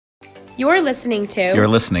You're listening to. You're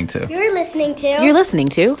listening to. You're listening to. You're listening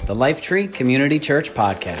to the Lifetree Community Church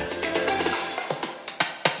Podcast.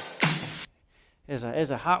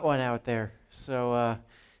 Is a hot one out there. So,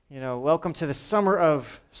 welcome to the Summer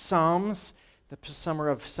of Psalms. The Summer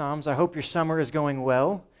of Psalms. I hope your summer is going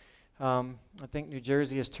well. I think New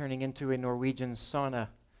Jersey is turning into a Norwegian sauna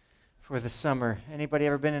for the summer. Anybody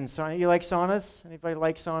ever been in sauna? You like saunas? Anybody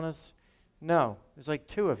like saunas? No. There's like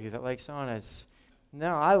two of you that like saunas.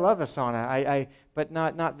 No, I love a sauna. But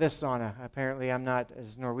not this sauna. Apparently, I'm not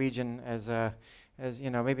as Norwegian as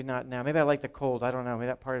maybe not now. Maybe I like the cold. I don't know. Maybe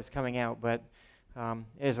that part is coming out, but it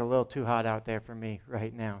is a little too hot out there for me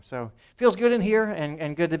right now. So feels good in here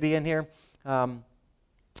and good to be in here.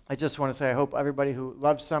 I just want to say I hope everybody who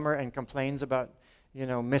loves summer and complains about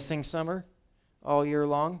missing summer all year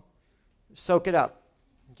long, soak it up.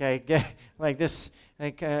 Okay, it's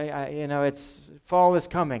fall is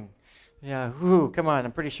coming. Yeah, come on.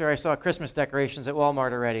 I'm pretty sure I saw Christmas decorations at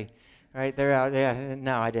Walmart already. Right, they're out. Yeah,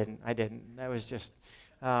 no, I didn't. That was just.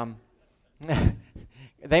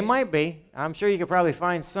 They might be. I'm sure you could probably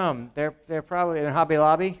find some. They're probably in Hobby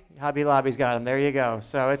Lobby. Hobby Lobby's got them. There you go.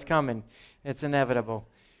 So it's coming. It's inevitable.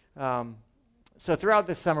 So throughout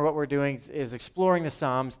this summer, what we're doing is exploring the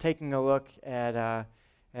Psalms, taking a look at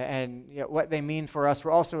what they mean for us.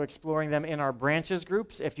 We're also exploring them in our branches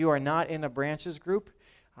groups. If you are not in a branches group,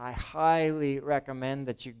 I highly recommend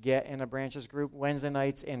that you get in a branches group Wednesday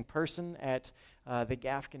nights in person at the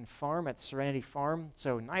Gafkin Farm, at the Serenity Farm.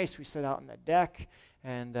 So nice. We sit out on the deck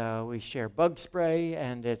and we share bug spray,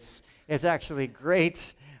 and it's actually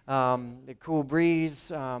great. The cool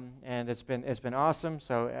breeze, and it's been awesome.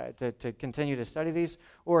 So to continue to study these,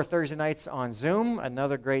 or Thursday nights on Zoom,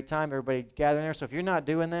 another great time. Everybody gathering there. So if you're not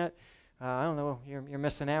doing that, I don't know, you're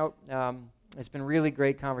missing out. It's been really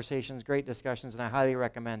great conversations, great discussions, and I highly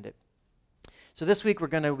recommend it. So this week we're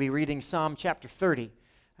going to be reading Psalm chapter 30.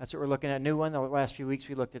 That's what we're looking at. New one. The last few weeks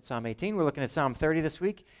we looked at Psalm 18. We're looking at Psalm 30 this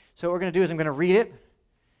week. So what we're going to do is I'm going to read it,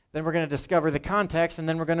 then we're going to discover the context, and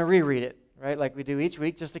then we're going to reread it, right, like we do each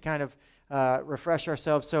week, just to kind of refresh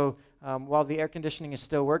ourselves. So while the air conditioning is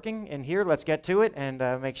still working in here, let's get to it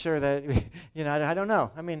and make sure that, I don't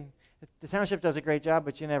know. I mean, the township does a great job,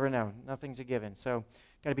 but you never know. Nothing's a given. So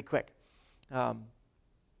got to be quick.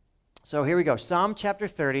 So here we go. Psalm chapter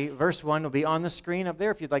 30, verse 1 will be on the screen up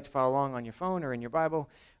there. If you'd like to follow along on your phone or in your Bible,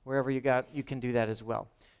 wherever you can do that as well.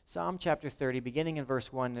 Psalm chapter 30, beginning in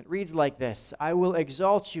verse 1, it reads like this: I will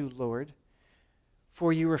exalt you, Lord,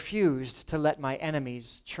 for you refused to let my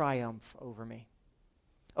enemies triumph over me.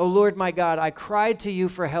 O Lord my God, I cried to you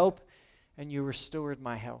for help, and you restored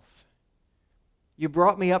my health. You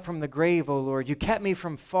brought me up from the grave, O Lord. You kept me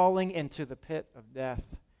from falling into the pit of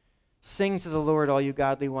death. Sing to the Lord, all you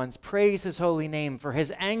godly ones. Praise his holy name, for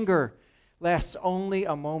his anger lasts only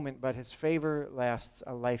a moment, but his favor lasts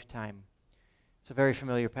a lifetime. It's a very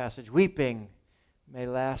familiar passage. Weeping may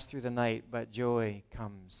last through the night, but joy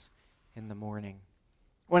comes in the morning.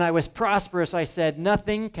 When I was prosperous, I said,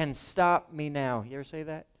 nothing can stop me now. You ever say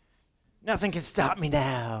that? Nothing can stop me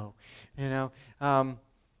now.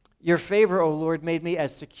 Your favor, O Lord, made me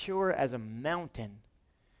as secure as a mountain.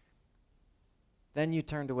 Then you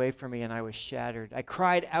turned away from me, and I was shattered. I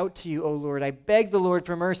cried out to you, O Lord. I begged the Lord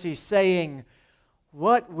for mercy, saying,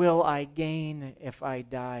 what will I gain if I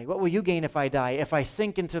die? What will you gain if I die? If I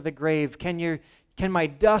sink into the grave, can my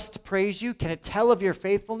dust praise you? Can it tell of your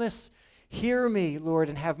faithfulness? Hear me, Lord,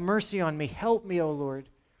 and have mercy on me. Help me, O Lord.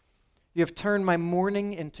 You have turned my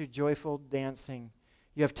mourning into joyful dancing.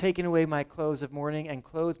 You have taken away my clothes of mourning and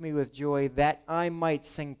clothed me with joy, that I might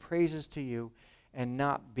sing praises to you and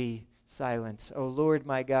not be silent. O Lord,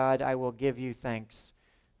 my God, I will give you thanks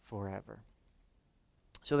forever.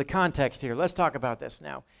 So the context here, let's talk about this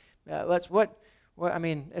now.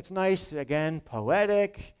 It's nice, again,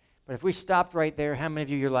 poetic, but if we stopped right there, how many of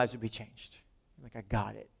you, your lives would be changed? Like, I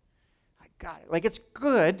got it. Like, it's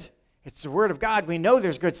good. It's the Word of God. We know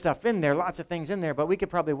there's good stuff in there, lots of things in there, but we could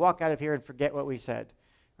probably walk out of here and forget what we said,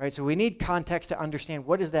 right? So we need context to understand,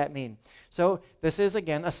 what does that mean? So this is,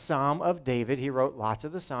 again, a Psalm of David. He wrote lots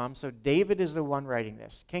of the Psalms. So David is the one writing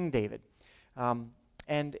this, King David.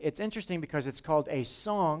 And it's interesting because it's called a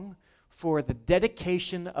song for the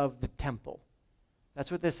dedication of the temple.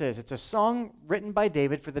 That's what this is. It's a song written by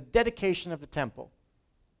David for the dedication of the temple.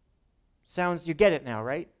 You get it now,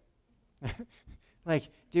 right? Like,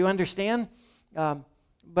 do you understand?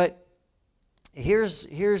 But here's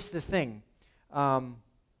the thing.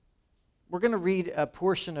 We're going to read a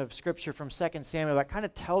portion of Scripture from 2 Samuel that kind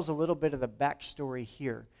of tells a little bit of the backstory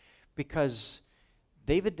here, because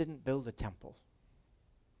David didn't build a temple.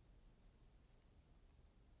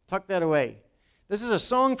 Tuck that away. This is a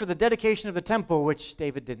song for the dedication of the temple, which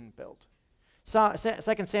David didn't build.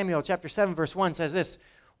 2 Samuel chapter 7, verse 1 says this.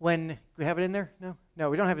 Do we have it in there? No,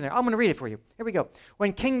 we don't have it in there. I'm going to read it for you. Here we go.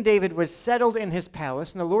 When King David was settled in his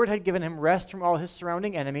palace, and the Lord had given him rest from all his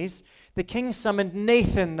surrounding enemies, the king summoned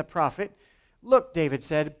Nathan the prophet. Look, David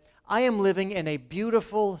said, I am living in a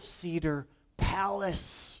beautiful cedar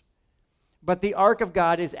palace, but the ark of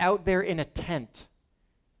God is out there in a tent.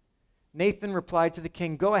 Nathan replied to the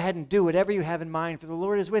king, go ahead and do whatever you have in mind, for the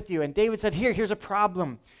Lord is with you. And David said, here's a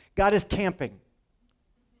problem. God is camping.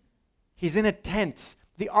 He's in a tent.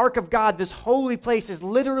 The ark of God, this holy place, is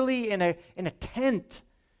literally in a tent.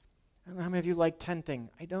 I don't know how many of you like tenting.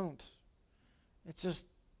 I don't. It's just,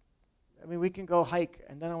 we can go hike,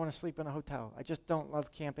 and then I want to sleep in a hotel. I just don't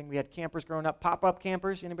love camping. We had campers growing up, pop-up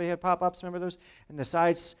campers. Anybody have pop-ups? Remember those? And the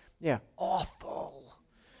sides, awful.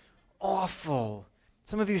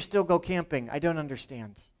 Some of you still go camping. I don't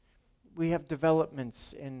understand. We have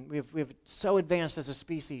developments, and we've so advanced as a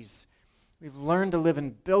species. We've learned to live in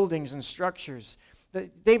buildings and structures.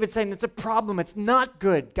 David's saying it's a problem. It's not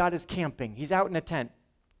good. God is camping. He's out in a tent.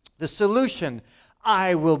 The solution,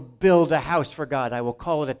 I will build a house for God. I will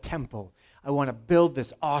call it a temple. I want to build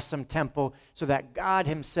this awesome temple so that God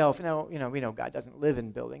himself, we know God doesn't live in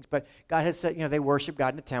buildings, but God had said, they worship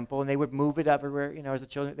God in a temple, and they would move it everywhere, as the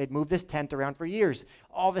children, they'd move this tent around for years.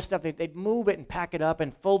 All this stuff, they'd move it and pack it up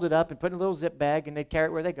and fold it up and put it in a little zip bag, and they'd carry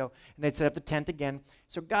it where they go, and they'd set up the tent again.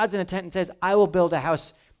 So God's in a tent and says, I will build a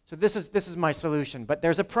house. So this is my solution, but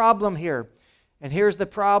there's a problem here. And here's the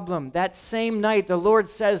problem. That same night, the Lord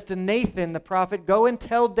says to Nathan, the prophet, go and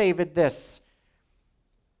tell David this.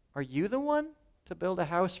 Are you the one to build a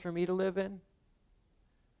house for me to live in?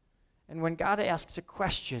 And when God asks a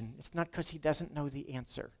question, it's not because he doesn't know the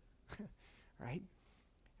answer, right?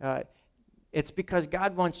 It's because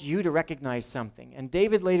God wants you to recognize something. And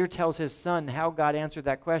David later tells his son how God answered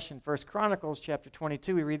that question. 1 Chronicles chapter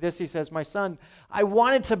 22, we read this. He says, my son, I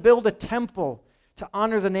wanted to build a temple to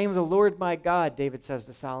honor the name of the Lord my God, David says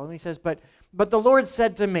to Solomon. He says, but the Lord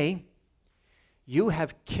said to me, you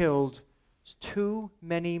have killed too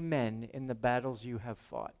many men in the battles you have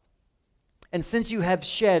fought. And since you have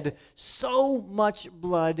shed so much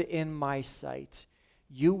blood in my sight,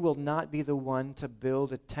 you will not be the one to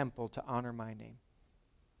build a temple to honor my name.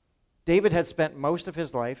 David had spent most of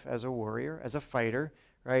his life as a warrior, as a fighter,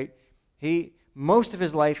 right? Most of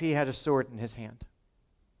his life he had a sword in his hand.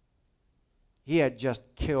 He had just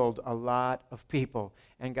killed a lot of people.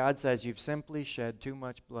 And God says, you've simply shed too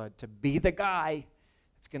much blood to be the guy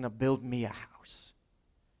that's going to build me a house.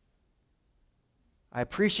 I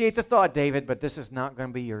appreciate the thought, David, but this is not going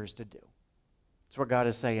to be yours to do. That's what God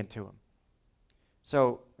is saying to him.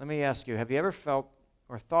 So let me ask you, have you ever felt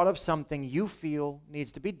or thought of something you feel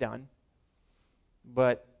needs to be done,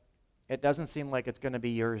 but it doesn't seem like it's going to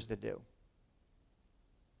be yours to do?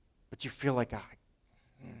 But you feel like,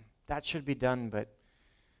 that should be done, but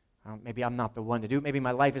maybe I'm not the one to do it. Maybe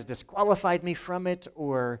my life has disqualified me from it,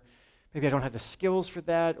 or maybe I don't have the skills for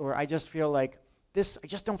that, or I just feel like I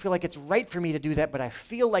just don't feel like it's right for me to do that, but I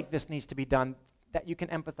feel like this needs to be done. That you can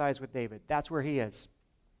empathize with David. That's where he is.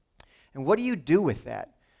 And what do you do with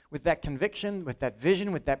that? With that conviction, with that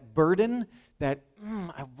vision, with that burden that,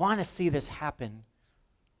 I want to see this happen,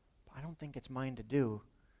 but I don't think it's mine to do.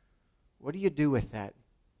 What do you do with that?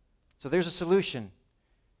 So there's a solution,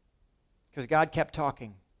 because God kept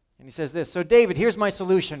talking. And he says this, so David, here's my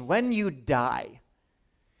solution. When you die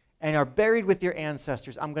and are buried with your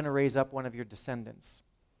ancestors, I'm going to raise up one of your descendants,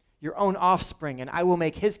 your own offspring, and I will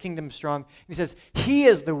make his kingdom strong. And he says, he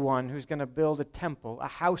is the one who's going to build a temple, a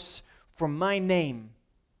house for my name,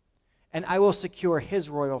 and I will secure his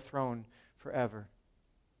royal throne forever.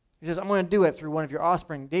 He says, I'm going to do it through one of your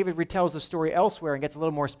offspring. David retells the story elsewhere and gets a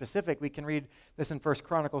little more specific. We can read this in 1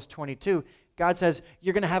 Chronicles 22. God says,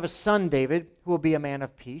 you're going to have a son, David, who will be a man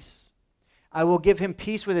of peace. I will give him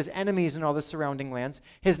peace with his enemies and all the surrounding lands.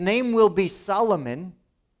 His name will be Solomon.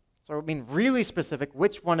 So really specific,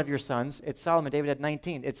 which one of your sons? It's Solomon. David had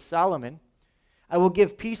 19. It's Solomon. I will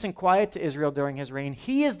give peace and quiet to Israel during his reign.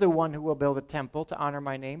 He is the one who will build a temple to honor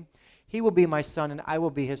my name. He will be my son, and I will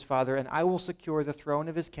be his father, and I will secure the throne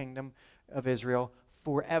of his kingdom of Israel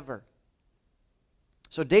forever.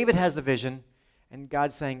 So David has the vision, and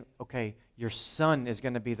God's saying, okay, your son is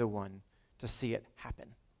going to be the one to see it happen.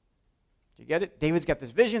 Do you get it? David's got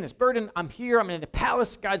this vision, this burden. I'm here. I'm in a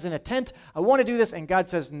palace. God's in a tent. I want to do this. And God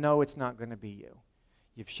says, no, it's not going to be you.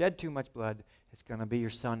 You've shed too much blood. It's going to be your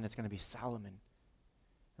son. It's going to be Solomon.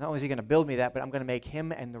 Not only is he going to build me that, but I'm going to make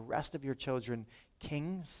him and the rest of your children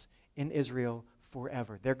kings in Israel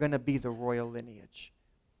forever. They're going to be the royal lineage.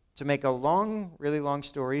 to make a really long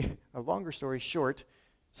story, a longer story short,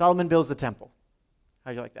 Solomon builds the temple.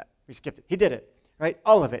 How'd you like that? We skipped it. He did it, right?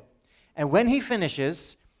 All of it. And when he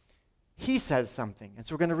finishes, he says something. And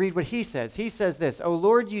so we're going to read what he says. He says this, "O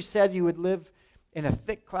Lord, you said you would live in a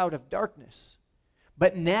thick cloud of darkness.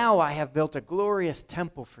 But now I have built a glorious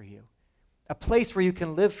temple for you, a place where you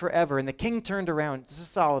can live forever." And the king turned around, this is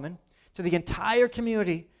Solomon, to the entire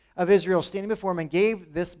community of Israel standing before him and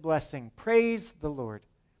gave this blessing. "Praise the Lord,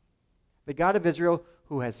 the God of Israel,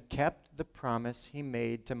 who has kept the promise he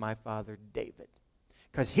made to my father David.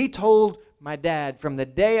 Because he told my dad, from the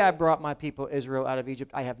day I brought my people Israel out of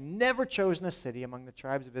Egypt, I have never chosen a city among the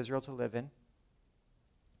tribes of Israel to live in,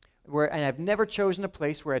 and I've never chosen a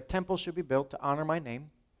place where a temple should be built to honor my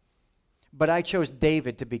name, but I chose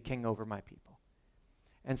David to be king over my people."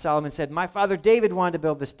 And Solomon said, "My father David wanted to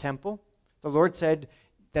build this temple. The Lord said,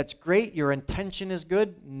 'That's great, your intention is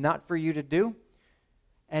good, not for you to do.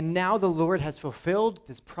 And now the Lord has fulfilled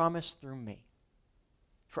this promise through me.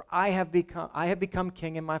 For I have become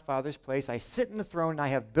king in my father's place. I sit in the throne, and I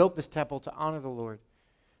have built this temple to honor the Lord,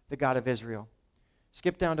 the God of Israel."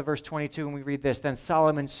 Skip down to verse 22 and we read this. "Then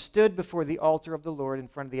Solomon stood before the altar of the Lord in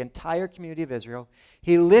front of the entire community of Israel.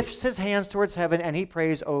 He lifts his hands towards heaven and he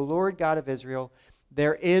prays, 'O Lord God of Israel,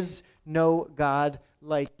 there is no God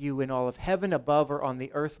like you in all of heaven above or on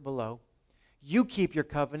the earth below. You keep your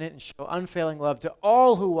covenant and show unfailing love to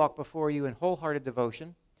all who walk before you in wholehearted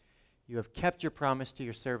devotion. You have kept your promise to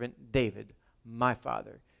your servant David, my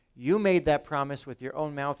father. You made that promise with your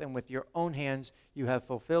own mouth, and with your own hands you have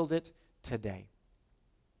fulfilled it today.'"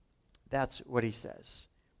 That's what he says.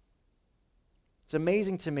 It's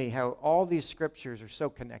amazing to me how all these scriptures are so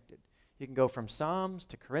connected. You can go from Psalms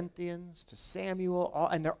to Corinthians to Samuel,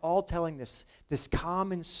 and they're all telling this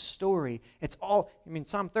common story. It's all,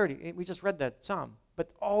 Psalm 30, we just read that psalm,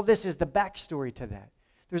 but all this is the backstory to that.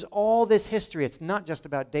 There's all this history. It's not just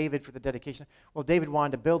about David for the dedication. Well, David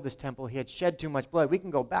wanted to build this temple. He had shed too much blood. We can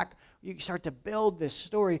go back. You start to build this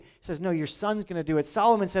story. He says, "No, your son's going to do it."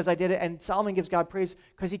 Solomon says, "I did it." And Solomon gives God praise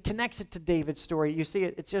because he connects it to David's story. You see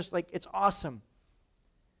it. It's just like, it's awesome.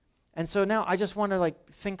 And so now I just want to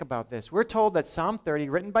think about this. We're told that Psalm 30,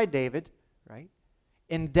 written by David, right,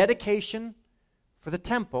 in dedication for the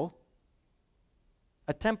temple,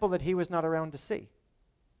 a temple that he was not around to see.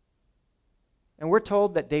 And we're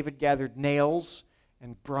told that David gathered nails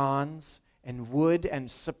and bronze and wood and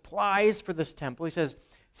supplies for this temple. He says,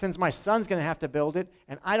 "Since my son's going to have to build it,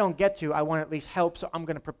 and I don't get to, I want to at least help, so I'm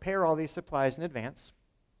going to prepare all these supplies in advance."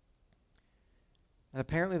 And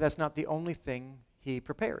apparently that's not the only thing he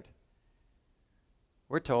prepared.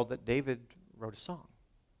 We're told that David wrote a song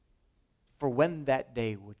for when that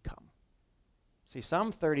day would come. See,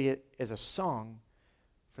 Psalm 30 is a song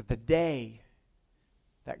for the day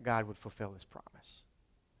that God would fulfill his promise.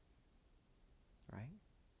 Right?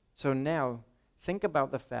 So now, think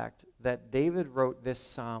about the fact that David wrote this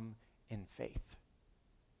psalm in faith.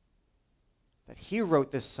 That he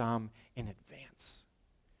wrote this psalm in advance.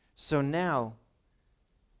 So now,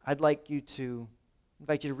 I'd like you to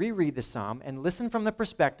invite you to reread the psalm and listen from the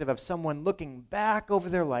perspective of someone looking back over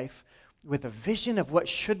their life with a vision of what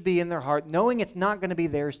should be in their heart, knowing it's not going to be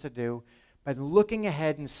theirs to do, but looking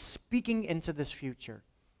ahead and speaking into this future.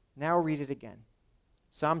 Now read it again.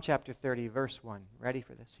 Psalm chapter 30, verse 1. Ready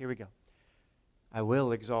for this? Here we go. "I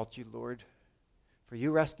will exalt you, Lord, for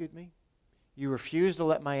you rescued me. You refused to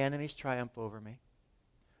let my enemies triumph over me.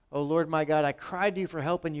 O Lord my God, I cried to you for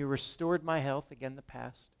help, and you restored my health." Again, the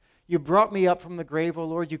past. "You brought me up from the grave, O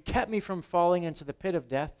Lord. You kept me from falling into the pit of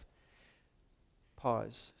death."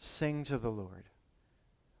 Pause. Sing to the Lord,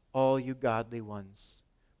 all you godly ones.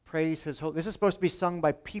 Praise his holy. This is supposed to be sung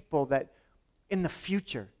by people that in the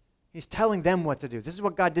future, he's telling them what to do. "This is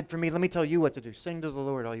what God did for me. Let me tell you what to do. Sing to the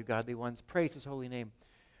Lord, all you godly ones. Praise his holy name.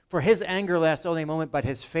 For his anger lasts only a moment, but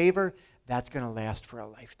his favor, that's going to last for a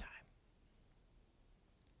lifetime."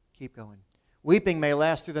 Keep going. "Weeping may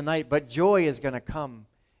last through the night, but joy is going to come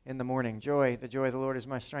in the morning." Joy, the joy of the Lord is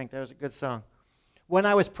my strength. That was a good song. "When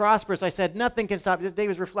I was prosperous, I said, nothing can stop me." This day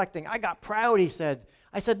was reflecting. "I got proud," he said.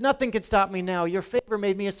 "I said, nothing can stop me now. Your favor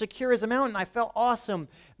made me as secure as a mountain. I felt awesome.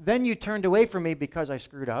 Then you turned away from me because I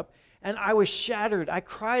screwed up, and I was shattered. I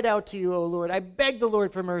cried out to you, O Lord. I begged the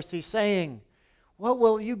Lord for mercy, saying, what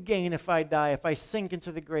will you gain if I die, if I sink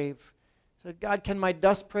into the grave?" I said, "God, can my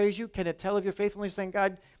dust praise you? Can it tell of your faithfulness?" Saying,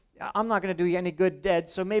 "God, I'm not going to do you any good dead,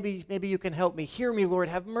 so maybe you can help me. Hear me, Lord.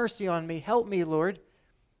 Have mercy on me. Help me, Lord."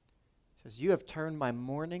 He says, "You have turned my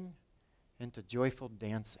mourning into joyful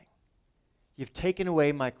dancing. You've taken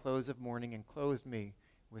away my clothes of mourning and clothed me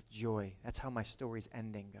with joy." That's how my story's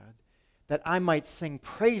ending, God. "That I might sing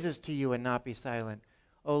praises to you and not be silent.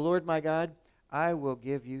 O Lord my God, I will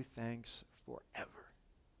give you thanks forever.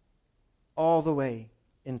 All the way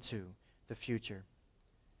into the future.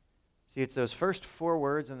 See, it's those first 4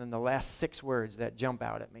 words and then the last 6 words that jump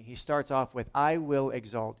out at me. He starts off with, I will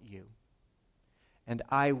exalt you, and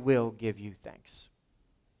I will give you thanks.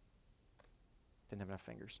 Didn't have enough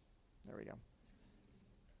fingers. There we go.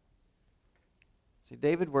 See,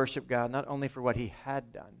 David worshiped God not only for what he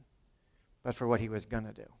had done, but for what he was going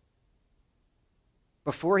to do.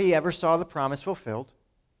 Before he ever saw the promise fulfilled,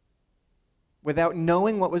 without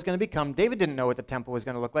knowing what was going to become, David didn't know what the temple was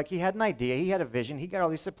going to look like. He had an idea. He had a vision. He got all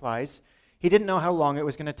these supplies. He didn't know how long it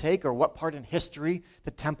was going to take or what part in history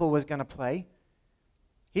the temple was going to play.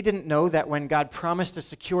 He didn't know that when God promised to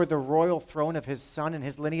secure the royal throne of his son and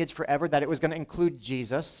his lineage forever, that it was going to include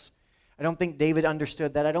Jesus. I don't think David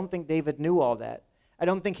understood that. I don't think David knew all that. I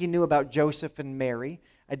don't think he knew about Joseph and Mary.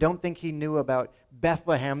 I don't think he knew about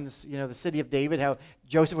Bethlehem, the city of David, how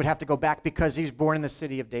Joseph would have to go back because he was born in the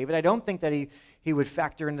city of David. I don't think that he would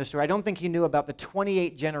factor in the story. I don't think he knew about the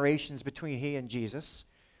 28 generations between he and Jesus.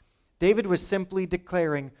 David was simply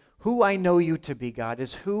declaring, who I know you to be, God,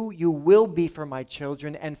 is who you will be for my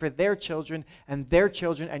children and for their children,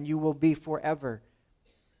 and you will be forever.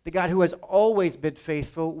 The God who has always been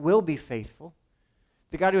faithful will be faithful.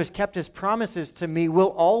 The God who has kept his promises to me will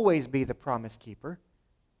always be the promise keeper.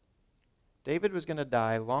 David was going to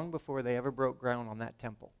die long before they ever broke ground on that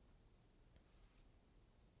temple.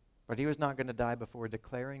 But he was not going to die before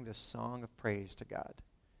declaring this song of praise to God.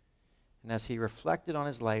 And as he reflected on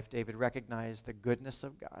his life, David recognized the goodness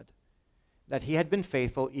of God, that he had been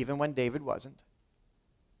faithful even when David wasn't,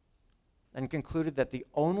 and concluded that the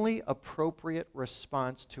only appropriate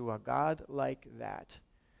response to a God like that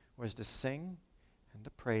was to sing and to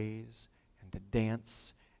praise and to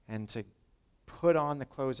dance and to put on the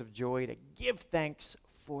clothes of joy, to give thanks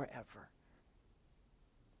forever.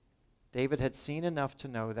 David had seen enough to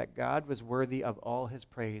know that God was worthy of all his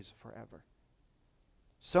praise forever.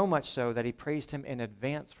 So much so that he praised him in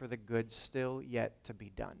advance for the good still yet to be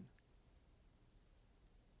done.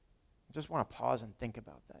 I just want to pause and think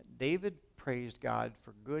about that. David praised God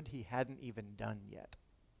for good he hadn't even done yet.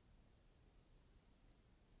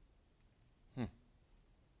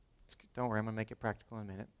 Don't worry, I'm going to make it practical in a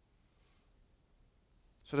minute.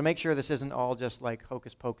 So to make sure this isn't all just like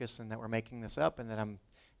hocus pocus and that we're making this up and that I'm,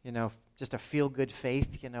 just a feel-good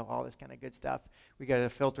faith, all this kind of good stuff, we got to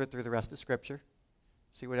filter it through the rest of Scripture,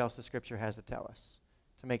 see what else the Scripture has to tell us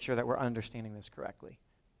to make sure that we're understanding this correctly.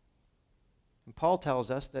 And Paul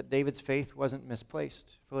tells us that David's faith wasn't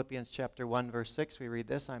misplaced. Philippians chapter 1, verse 6, we read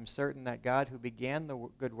this, I'm certain that God who began the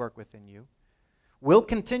good work within you will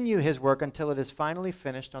continue his work until it is finally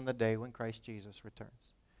finished on the day when Christ Jesus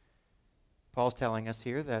returns. Paul's telling us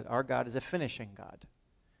here that our God is a finishing God.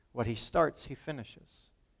 What he starts, he finishes.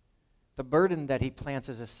 The burden that he plants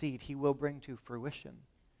as a seed, he will bring to fruition.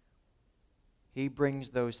 He brings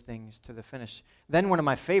those things to the finish. Then one of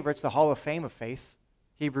my favorites, the Hall of Fame of Faith,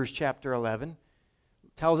 Hebrews chapter 11,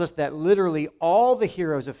 tells us that literally all the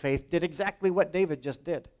heroes of faith did exactly what David just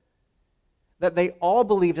did. That they all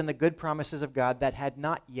believed in the good promises of God that had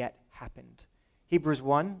not yet happened. Hebrews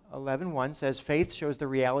 11:1 says, faith shows the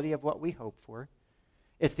reality of what we hope for.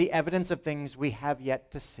 It's the evidence of things we have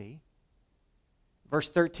yet to see. Verse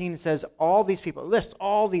 13 says, all these people, it lists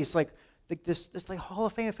all these, this Hall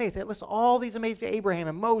of Fame of faith. It lists all these amazing, Abraham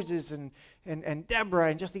and Moses and Deborah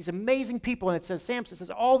and just these amazing people. And it says, Samson, it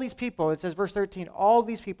says all these people, it says verse 13, all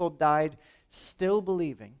these people died still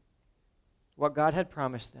believing what God had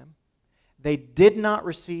promised them. They did not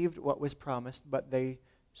receive what was promised, but they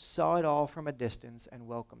saw it all from a distance and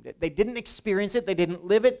welcomed it. They didn't experience it, they didn't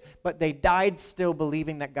live it, but they died still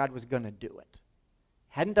believing that God was going to do it.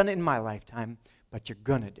 Hadn't done it in my lifetime, but you're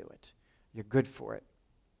going to do it. You're good for it.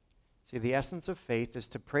 See, the essence of faith is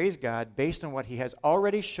to praise God based on what he has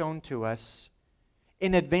already shown to us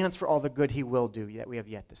in advance for all the good he will do that we have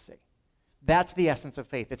yet to see. That's the essence of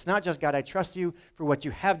faith. It's not just, God, I trust you for what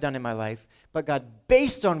you have done in my life, but God,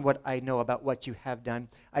 based on what I know about what you have done,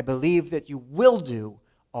 I believe that you will do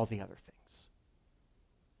all the other things.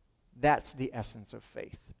 That's the essence of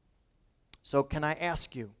faith. So can I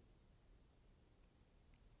ask you,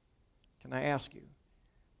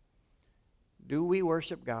 do we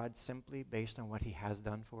worship God simply based on what he has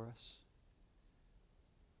done for us?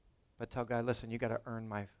 But tell God, listen, you got to earn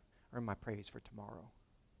my praise for tomorrow.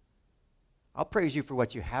 I'll praise you for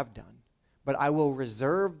what you have done, but I will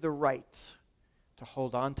reserve the right to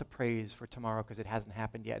hold on to praise for tomorrow because it hasn't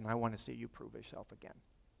happened yet, and I want to see you prove yourself again.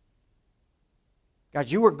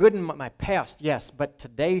 God, you were good in my past, yes, but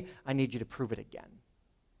today I need you to prove it again.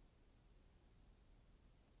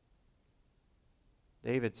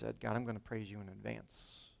 David said, God, I'm going to praise you in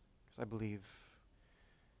advance because I believe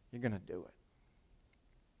you're going to do it.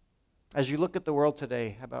 As you look at the world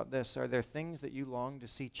today, how about this? Are there things that you long to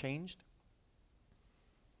see changed?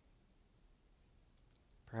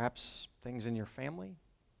 Perhaps things in your family,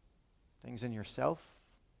 things in yourself,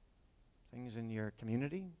 things in your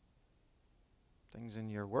community, things in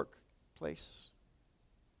your workplace,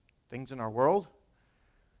 things in our world.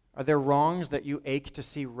 Are there wrongs that you ache to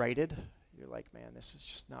see righted? You're like, man, this is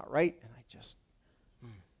just not right, and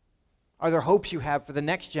Are there hopes you have for the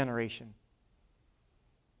next generation?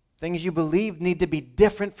 Things you believe need to be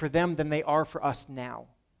different for them than they are for us now.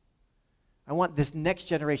 I want this next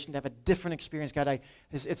generation to have a different experience. God,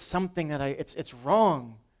 it's something that it's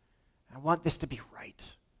wrong. I want this to be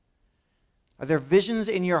right. Are there visions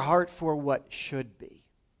in your heart for what should be?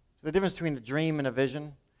 The difference between a dream and a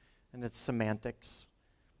vision, and it's semantics.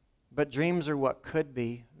 But dreams are what could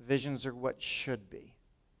be. Visions are what should be.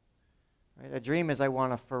 Right? A dream is I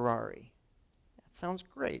want a Ferrari. That sounds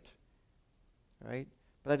great, right?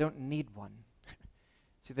 But I don't need one.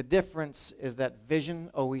 See, the difference is that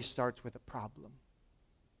vision always starts with a problem.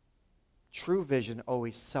 True vision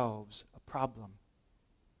always solves a problem.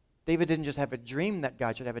 David didn't just have a dream that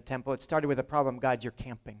God should have a temple. It started with a problem. God, you're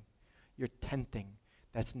camping. You're tenting.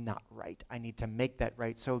 That's not right. I need to make that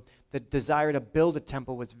right. So the desire to build a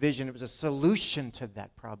temple was vision. It was a solution to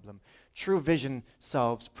that problem. True vision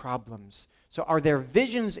solves problems. So are there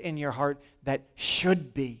visions in your heart that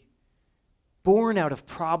should be born out of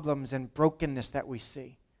problems and brokenness that we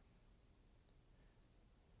see?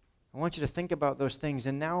 I want you to think about those things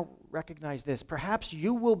and now recognize this. Perhaps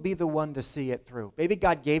you will be the one to see it through. Maybe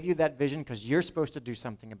God gave you that vision because you're supposed to do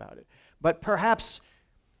something about it. But perhaps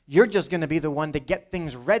you're just going to be the one to get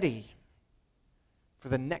things ready for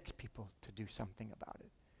the next people to do something about it.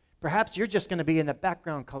 Perhaps you're just going to be in the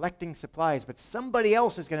background collecting supplies, but somebody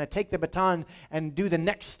else is going to take the baton and do the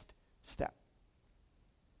next step.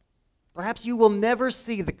 Perhaps you will never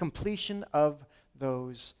see the completion of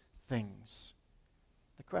those things.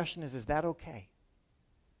 The question is that okay?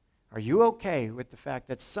 Are you okay with the fact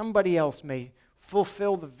that somebody else may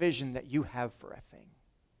fulfill the vision that you have for a thing?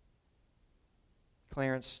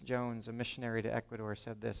 Clarence Jones, a missionary to Ecuador,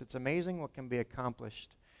 said this: "It's amazing what can be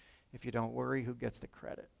accomplished if you don't worry who gets the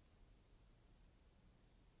credit."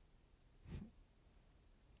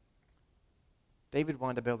 David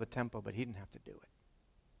wanted to build a temple, but he didn't have to do it.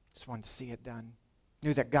 Just wanted to see it done.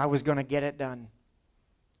 Knew that God was going to get it done.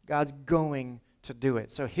 God's going to do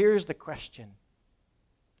it. So here's the question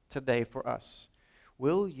today for us.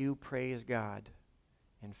 Will you praise God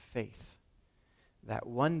in faith that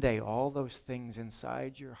one day all those things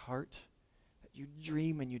inside your heart that you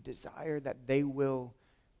dream and you desire, that they will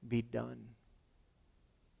be done?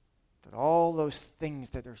 That all those things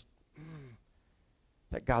that are,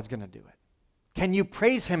 that God's going to do it. Can you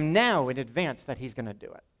praise him now in advance that he's going to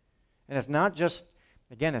do it? And it's not just,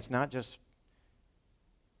 again, it's not just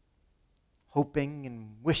hoping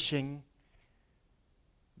and wishing.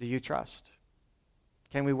 Do you trust?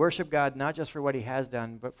 Can we worship God not just for what he has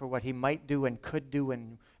done, but for what he might do and could do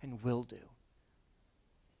and will do?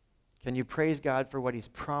 Can you praise God for what he's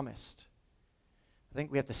promised? I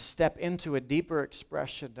think we have to step into a deeper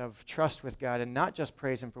expression of trust with God and not just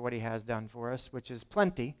praise him for what he has done for us, which is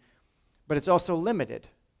plenty, but it's also limited.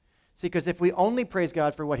 See, because if we only praise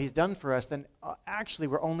God for what he's done for us, then actually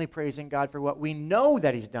we're only praising God for what we know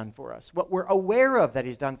that he's done for us, what we're aware of that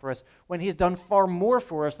he's done for us, when he's done far more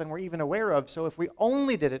for us than we're even aware of. So if we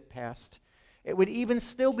only did it past, it would even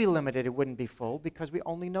still be limited. It wouldn't be full because we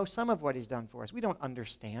only know some of what he's done for us. We don't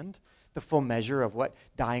understand the full measure of what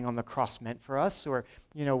dying on the cross meant for us, or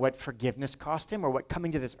what forgiveness cost him, or what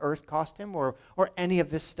coming to this earth cost him, or any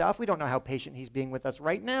of this stuff. We don't know how patient he's being with us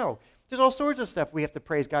right now. There's all sorts of stuff we have to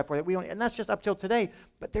praise God for that we don't, and that's just up till today.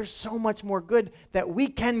 But there's so much more good that we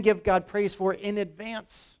can give God praise for in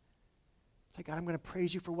advance. Say, God, I'm going to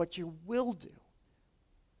praise you for what you will do.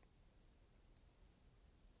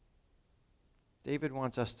 David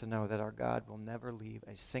wants us to know that our God will never leave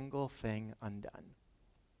a single thing undone.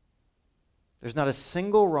 There's not a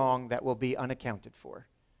single wrong that will be unaccounted for.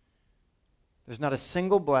 There's not a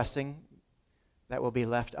single blessing that will be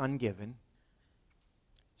left ungiven.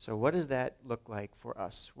 So what does that look like for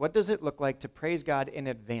us? What does it look like to praise God in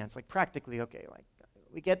advance? Like practically, okay, like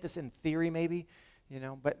we get this in theory maybe,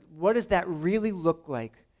 but what does that really look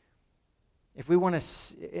like? If we want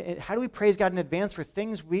to, how do we praise God in advance for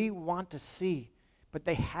things we want to see, but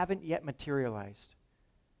they haven't yet materialized?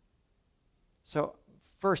 So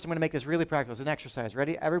first, I'm going to make this really practical. It's an exercise.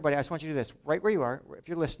 Ready? Everybody, I just want you to do this right where you are. If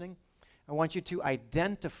you're listening, I want you to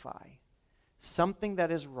identify something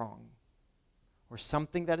that is wrong or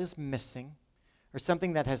something that is missing or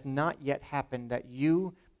something that has not yet happened that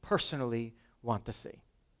you personally want to see?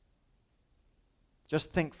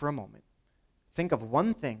 Just think for a moment. Think of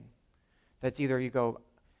one thing that's either you go,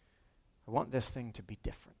 I want this thing to be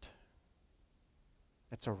different.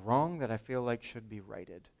 It's a wrong that I feel like should be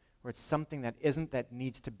righted. Or it's something that isn't, that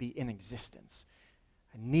needs to be in existence.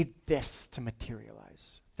 I need this to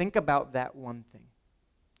materialize. Think about that one thing.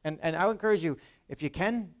 And I would encourage you, if you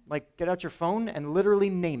can, like, get out your phone and literally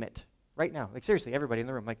name it right now. Like, seriously, everybody in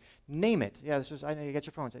the room, like, name it. Yeah, I know you get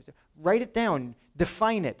your phones. Write it down.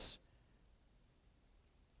 Define it.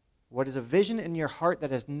 What is a vision in your heart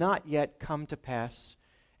that has not yet come to pass?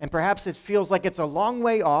 And perhaps it feels like it's a long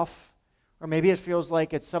way off, or maybe it feels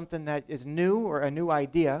like it's something that is new or a new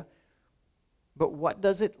idea. But what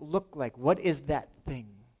does it look like? What is that thing?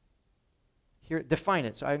 Here, define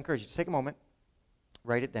it. So I encourage you to take a moment,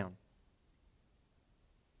 write it down.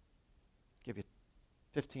 Give you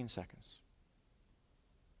 15 seconds.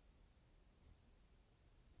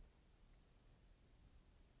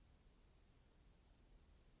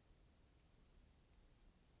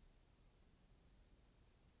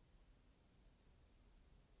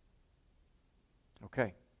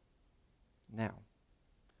 Okay. Now,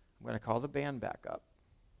 I'm going to call the band back up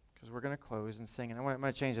because we're going to close and sing. And I'm going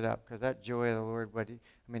to change it up because that joy of the Lord,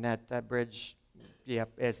 that bridge,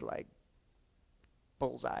 is like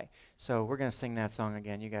bullseye. So we're going to sing that song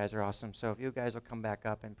again. You guys are awesome. So if you guys will come back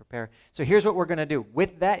up and prepare. So here's what we're going to do.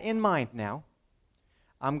 With that in mind now,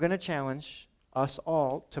 I'm going to challenge us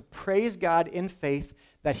all to praise God in faith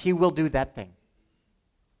that He will do that thing.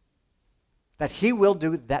 That He will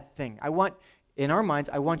do that thing. In our minds,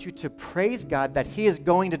 I want you to praise God that He is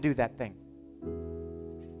going to do that thing.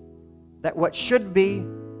 That what should be,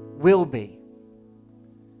 will be.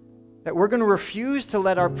 That we're going to refuse to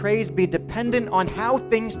let our praise be dependent on how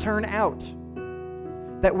things turn out.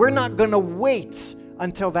 That we're not going to wait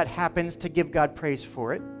until that happens to give God praise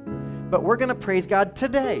for it. But we're going to praise God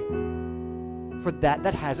today for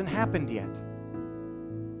that hasn't happened yet.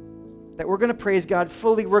 That we're going to praise God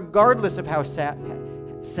fully regardless of how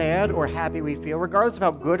sad or happy we feel, regardless of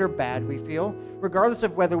how good or bad we feel, regardless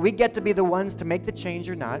of whether we get to be the ones to make the change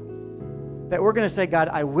or not, that we're going to say, God,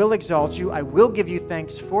 I will exalt you, I will give you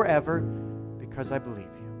thanks forever because I believe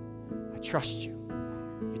you. I trust you.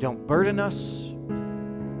 You don't burden us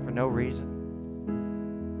for no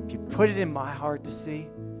reason. If you put it in my heart to see,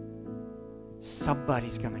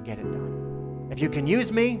 somebody's going to get it done. If you can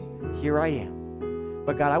use me, here I am.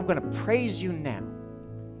 But God, I'm going to praise you now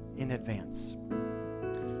in advance.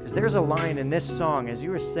 Because there's a line in this song as you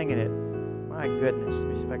were singing it. My goodness, let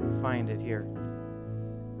me see if I can find it here.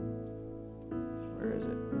 Where is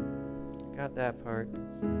it? I got that part. I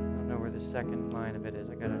don't know where the second line of it is.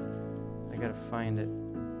 I gotta find it.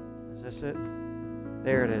 Is this it?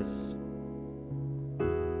 There it is.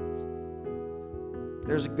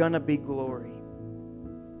 There's gonna be glory.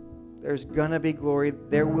 There's gonna be glory.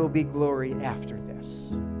 There will be glory after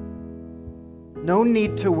this. No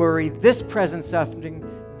need to worry. This present suffering,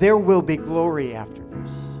 there will be glory after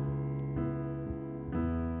this.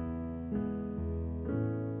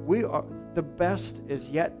 The best is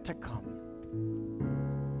yet to come.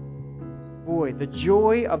 Boy, the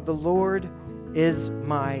joy of the Lord is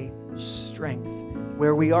my strength.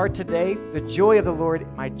 Where we are today, the joy of the Lord,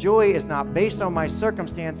 my joy is not based on my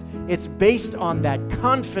circumstance. It's based on that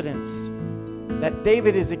confidence that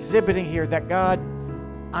David is exhibiting here, that God,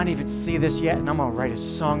 I don't even see this yet, and I'm going to write a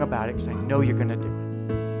song about it because I know you're going to do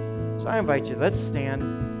it. So I invite you, let's stand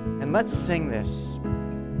and let's sing this.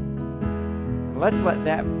 And let's let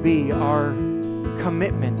that be our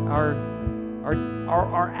commitment,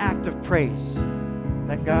 our act of praise.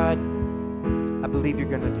 That God, I believe you're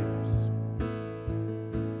going to do this.